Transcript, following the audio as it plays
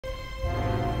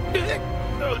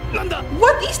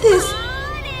What is this?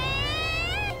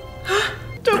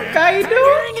 To Kaido?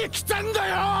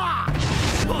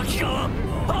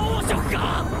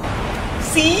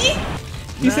 See?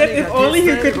 You said if only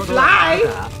he could fly.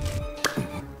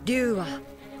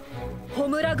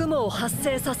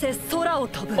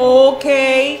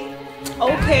 Okay.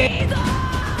 Okay.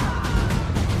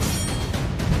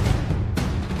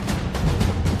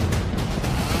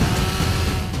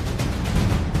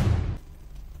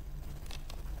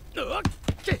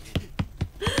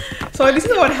 So this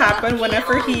is what happened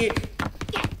whenever he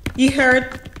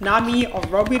heard Nami or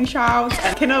Robin shouts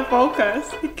and cannot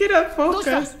focus. He cannot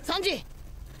focus.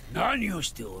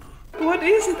 What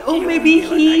is it? Oh, maybe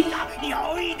he...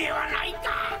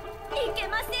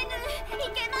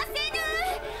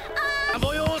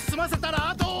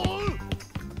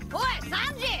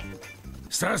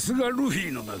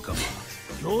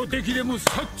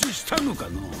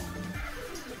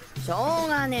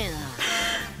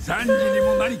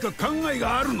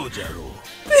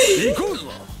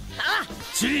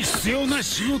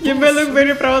 You may look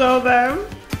very proud of them.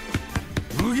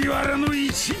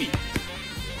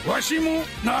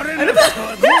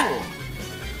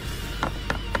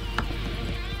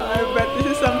 I bet this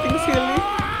is something silly.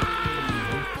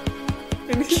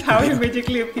 And this is how he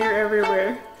magically appear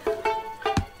everywhere.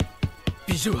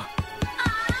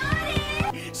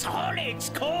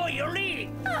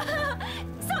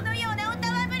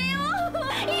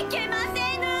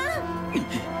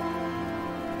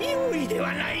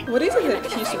 What is it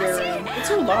that he's wearing? It's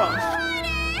so long.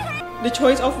 The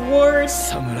choice of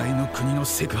words. I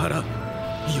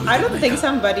don't think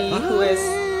somebody who is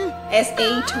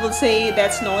S8 will say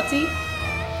that's naughty.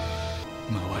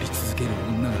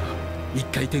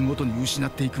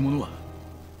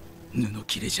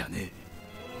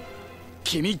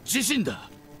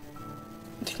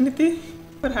 Dignity?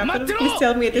 What happened? Please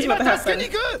tell me this is what happened.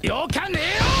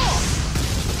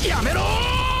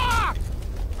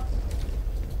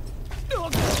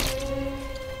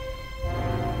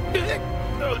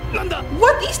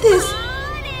 What is this?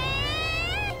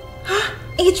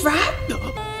 Age rap?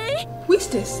 Who is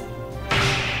this?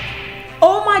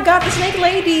 Oh my god, the snake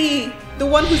lady! The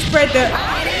one who spread the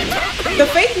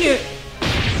fake news,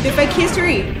 the fake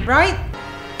history, right?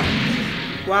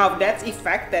 Wow, that's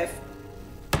effective.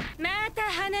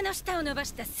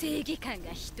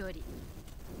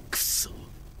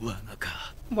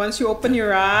 Once you open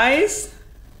your eyes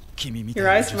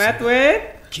met with...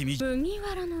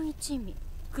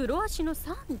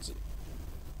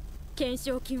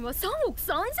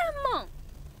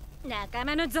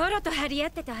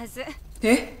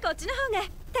 Eh?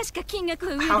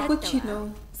 How could you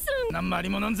know?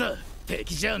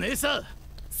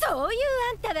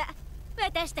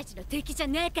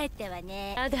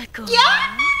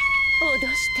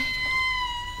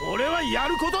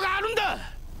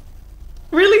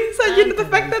 Really? So you know the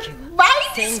fact that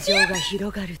bites you?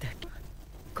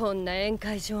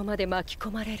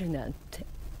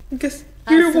 Because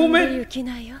you're a woman.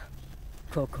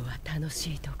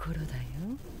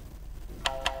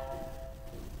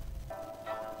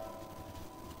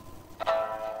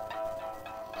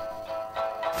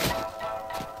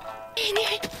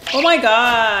 Oh my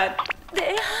god.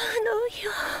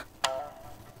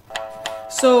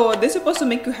 So they're supposed to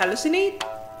make you hallucinate?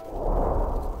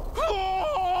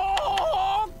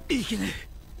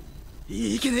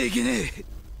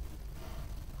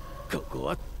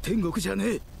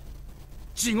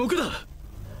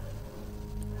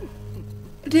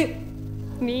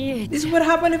 This is what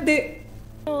happened if they...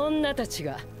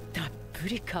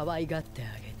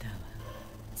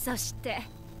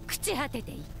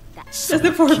 That's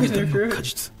the forbidden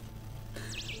fruit.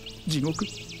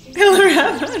 Hell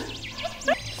around.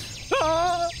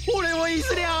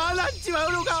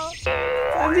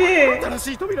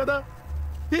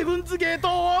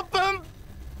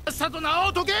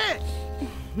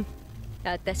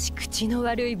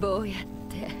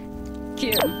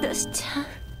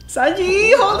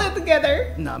 Sanji, hold it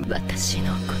together.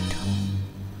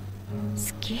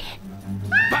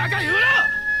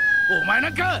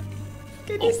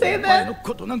 Can you say that?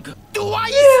 Yeah.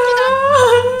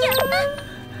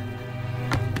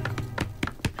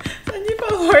 Sanji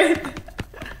fell for it.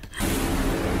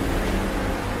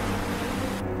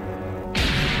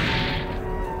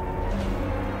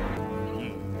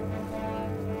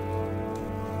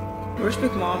 Where's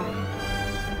Big Mom?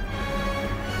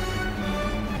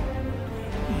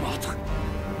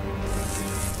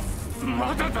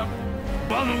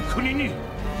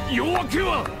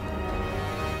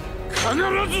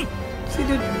 See,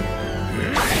 dude.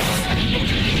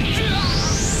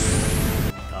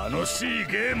 You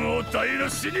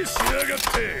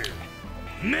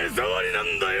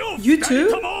too?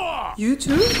 You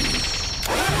too?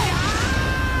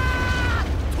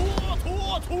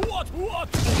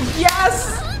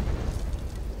 Yes!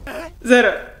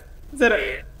 Zero. Zero.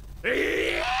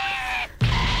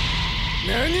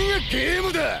 何がゲー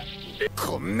ムだ。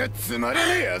こんなつまら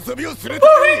ねえ遊びをするた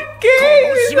めにこ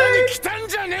の島に来たん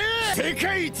じゃねえ。世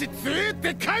界一強えっ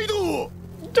てカイドウを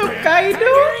カイドウ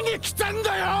に来たん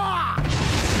だよ。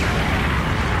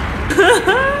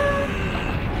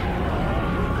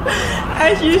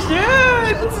As you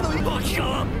should.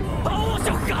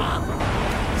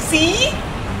 See?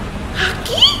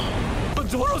 Haki?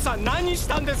 ゾロさん何し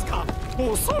たんですか。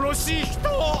恐ろしい人。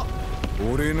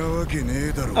俺なわけね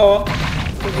えだろ。Oh.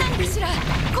 何かしら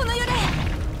この揺れ。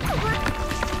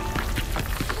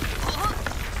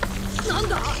なん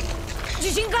だ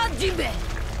地震かジンベエ。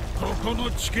ここの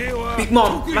地形は Big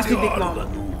Mom. Must be Big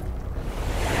Mom.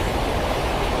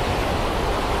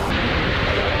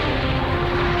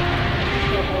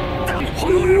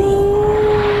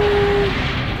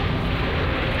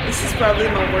 This is probably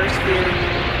my worst fear.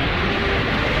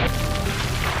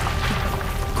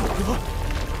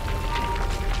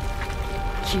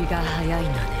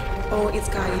 Oh, it's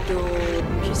Kaido.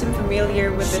 She seems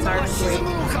familiar with this earthquake.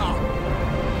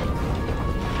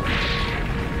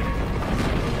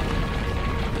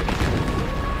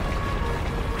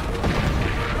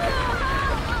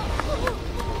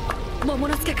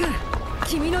 Momonosuke-kun,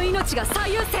 君の命が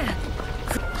最優先。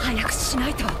早くしな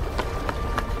いと。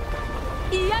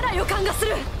嫌な予感がす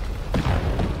る。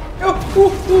Oh,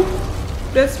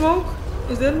 that smoke?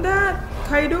 Isn't that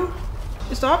Kaido?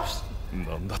 It stops?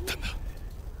 何だったんだ。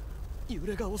揺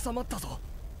れが収まったぞ。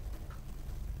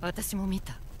私も見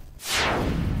た。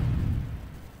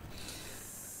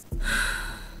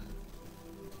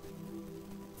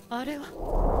あれ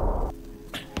は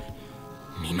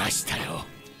見ましたよ。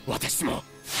私も。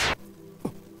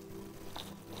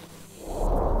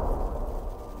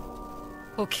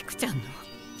お菊ちゃんの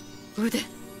腕。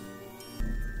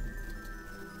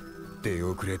出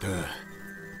遅れた。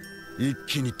一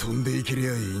気に飛んでいけり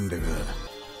ゃいいんだが、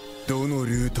どの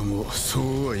ルートもそ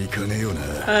うはいかねえよな。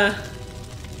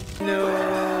No.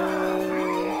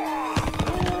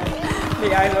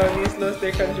 The islands lost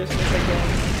their consciousness again.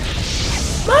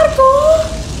 Marco!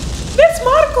 That's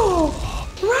Marco!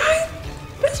 Right?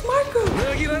 That's Marco!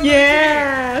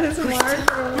 Yeah, that's Marco.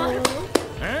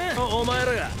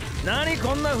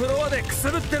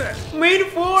 Main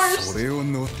force!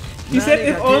 He said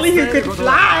if only he could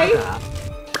fly!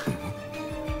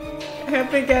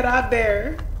 Help me get out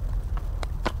there.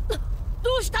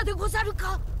 どうしたでござる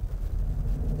か。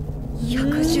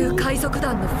百獣海賊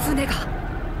団の船が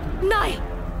ない。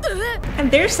And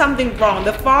there's something wrong.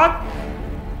 The fog?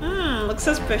 Looks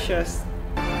suspicious.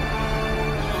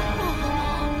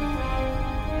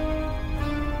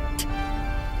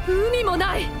 海も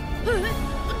ない。どう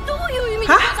いう意味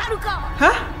でござるか。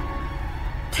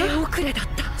手遅れだっ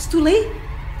た。It's too late.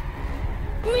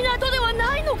 港では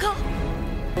ないのか。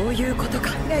どういうことか。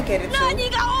何が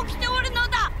起きておるの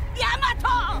だ、ヤマ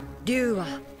ト。竜は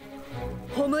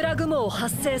焔雲を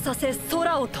発生させ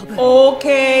空を飛ぶ。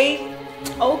Okay.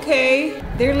 Okay.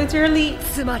 They're literally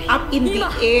つまり up in the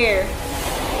air.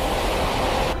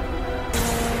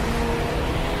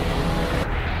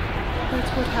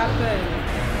 That's what happened.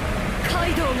 カ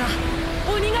イドウが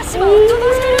鬼ヶ島を飛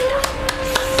ばしてるんだ。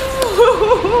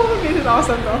This is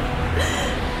awesome though.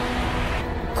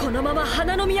 このまま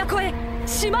花の都へ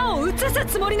島を移す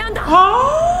つもりなんだ。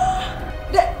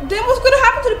Then what's gonna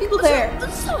happen to the people there?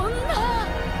 そんな。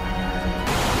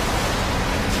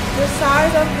The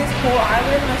size of this whole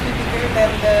island must be bigger than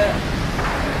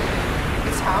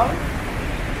this town.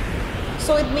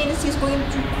 So it means he's going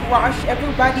to crush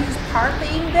everybody who's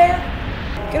partying there.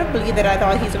 I cannot believe that I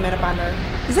thought he's a man of honor.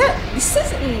 This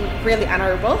isn't really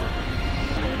honorable.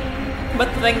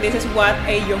 But to think this is what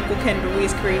a Yonko can do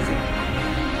is crazy.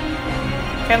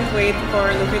 Can't wait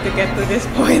for Luffy to get to this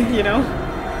point, you know?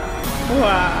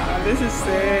 Wow, this is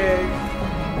sick.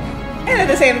 And at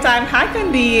the same time, how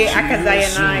can the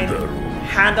Akazaya 9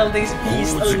 handle this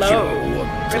beast alone?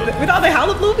 Without the help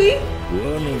of Luffy?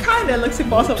 Kinda looks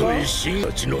impossible.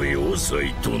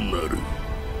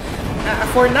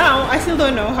 For now, I still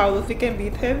don't know how Luffy can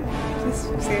beat him. This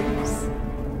seems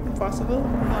impossible.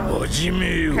 Oh,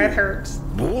 head hurts.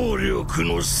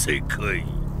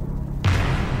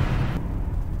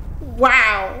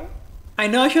 Wow! I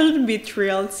know I shouldn't be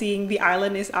thrilled seeing the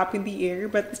island is up in the air,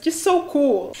 but it's just so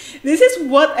cool. This is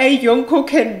what a Yonko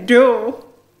can do.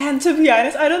 And to be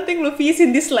honest, I don't think Luffy is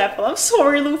in this level. I'm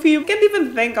sorry, Luffy. You can't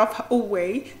even think of a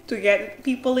way to get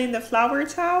people in the Flower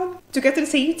Town to get to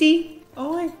safety.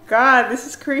 Oh my god, this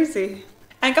is crazy.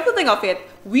 And come to think of it,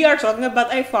 we are talking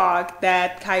about a fog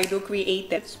that Kaido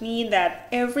created. It means that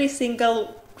every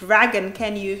single dragon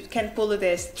can pull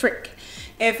this trick.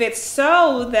 If it's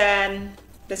so, then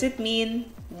does it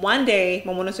mean one day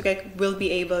Momonosuke will be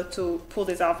able to pull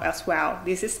this off as well?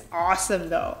 This is awesome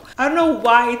though. I don't know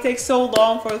why it takes so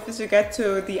long for us to get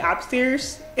to the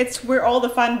upstairs. It's where all the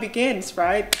fun begins,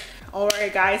 right?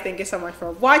 Alright guys, thank you so much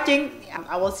for watching.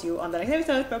 I will see you on the next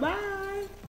episode. Bye bye.